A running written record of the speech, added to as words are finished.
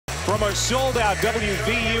From a sold-out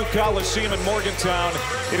WVU Coliseum in Morgantown,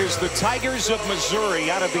 it is the Tigers of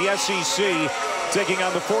Missouri out of the SEC taking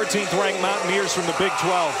on the 14th-ranked Mountaineers from the Big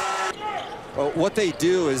 12. What they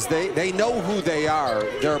do is they know who they are.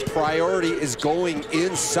 Their priority is going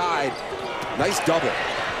inside. Nice double.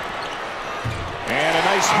 And a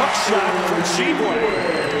nice hook shot from Sheboy.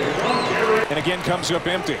 And again comes up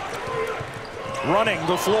empty. Running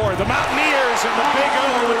the floor, the Mountaineers and the Big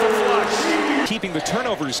O with the flush. Keeping the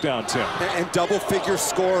turnovers down, Tim. And double-figure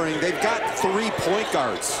scoring. They've got 3 point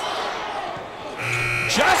guards.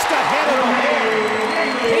 Just ahead of the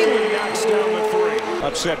ball. Haley knocks down the 3.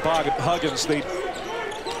 Upset Bob Huggins. They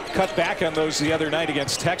cut back on those the other night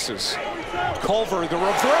against Texas. Culver, the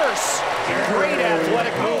reverse. Great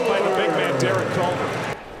athletic move by the big man, Derek Culver.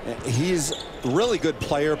 He's a really good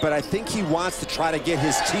player, but I think he wants to try to get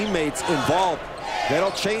his teammates involved.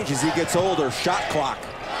 That'll change as he gets older. Shot clock.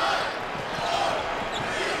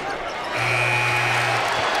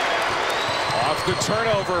 Off the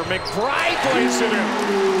turnover, McBride plays it in.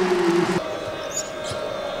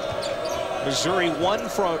 Missouri won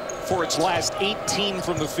for its last 18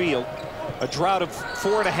 from the field. A drought of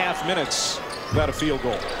 4.5 minutes without a field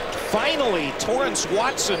goal. Finally, Torrance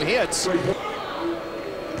Watson hits.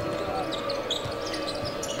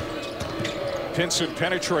 Pinson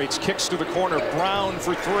penetrates, kicks to the corner. Brown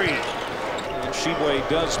for 3. And Sheboy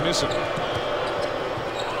does miss it.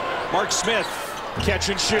 Mark Smith, catch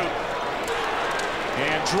and shoot.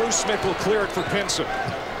 And Drew Smith will clear it for Pinson.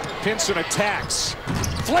 Pinson attacks.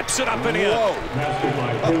 Flips it up and in. Whoa.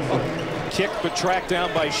 Kick, but tracked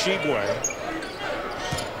down by Sheboy.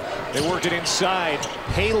 They work it inside.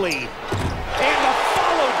 Haley. And the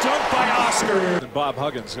follow dunk by Oscar. And Bob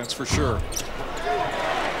Huggins, that's for sure.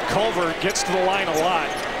 Culver gets to the line a lot,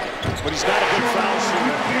 but he's not a good foul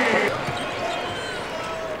shooter.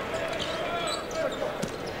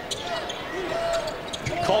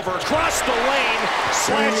 Culver across the lane,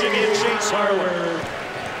 slashing in Chase Harlan.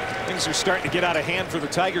 Things are starting to get out of hand for the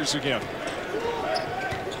Tigers again.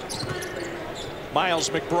 Miles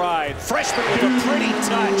McBride, freshman with a pretty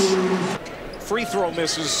touch. Free throw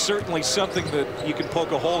miss is certainly something that you can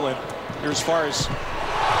poke a hole in. Here as far as,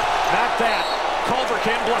 not that. Culver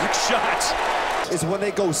can block shots. Is when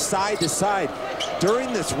they go side to side.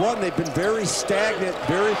 During this run, they've been very stagnant,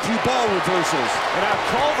 very few ball reversals. And now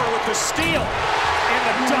Culver with the steal and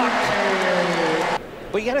the dunk.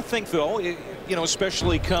 But you got to think, though, you know,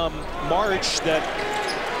 especially come March, that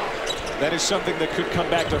is something that could come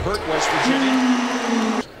back to hurt West Virginia.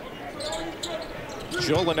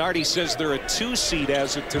 Joe Lenardi says they're a 2 seed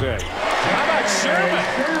as of today. How about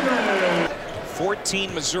Sherman?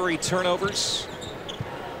 14 Missouri turnovers.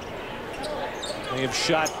 They have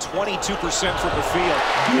shot 22% from the field.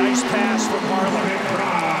 Nice pass from Harlan.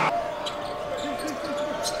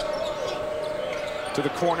 To the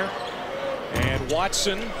corner. And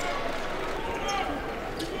Watson.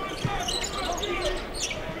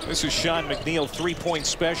 This is Sean McNeil, 3-point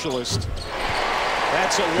specialist.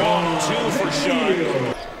 That's a long 2 for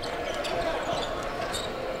Sean.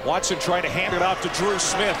 Watson trying to hand it off to Drew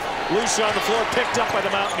Smith. Loose on the floor, picked up by the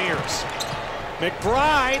Mountaineers.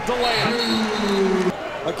 McBride, the layup.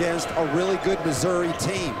 Against a really good Missouri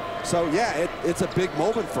team. So, yeah, it's a big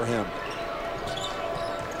moment for him.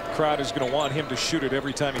 Crowd is going to want him to shoot it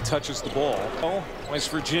every time he touches the ball. West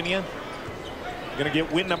Virginia going to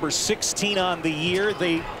get win number 16 on the year.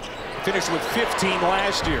 They finished with 15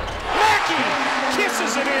 last year. Mackey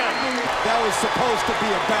kisses it in. That was supposed to be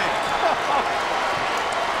a bank.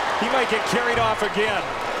 He might get carried off again.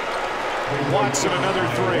 Watson, another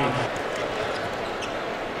 3.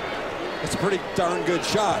 It's a pretty darn good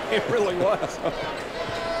shot. It really was.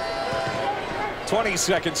 20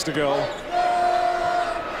 seconds to go.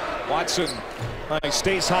 Watson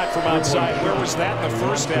stays hot from outside. Where was that in the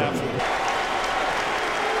first half?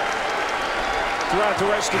 Throughout the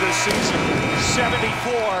rest of this season,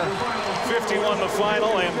 74-51 the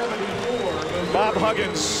final, and Bob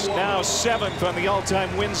Huggins now 7th on the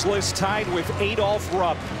all-time wins list, tied with Adolph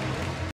Rupp.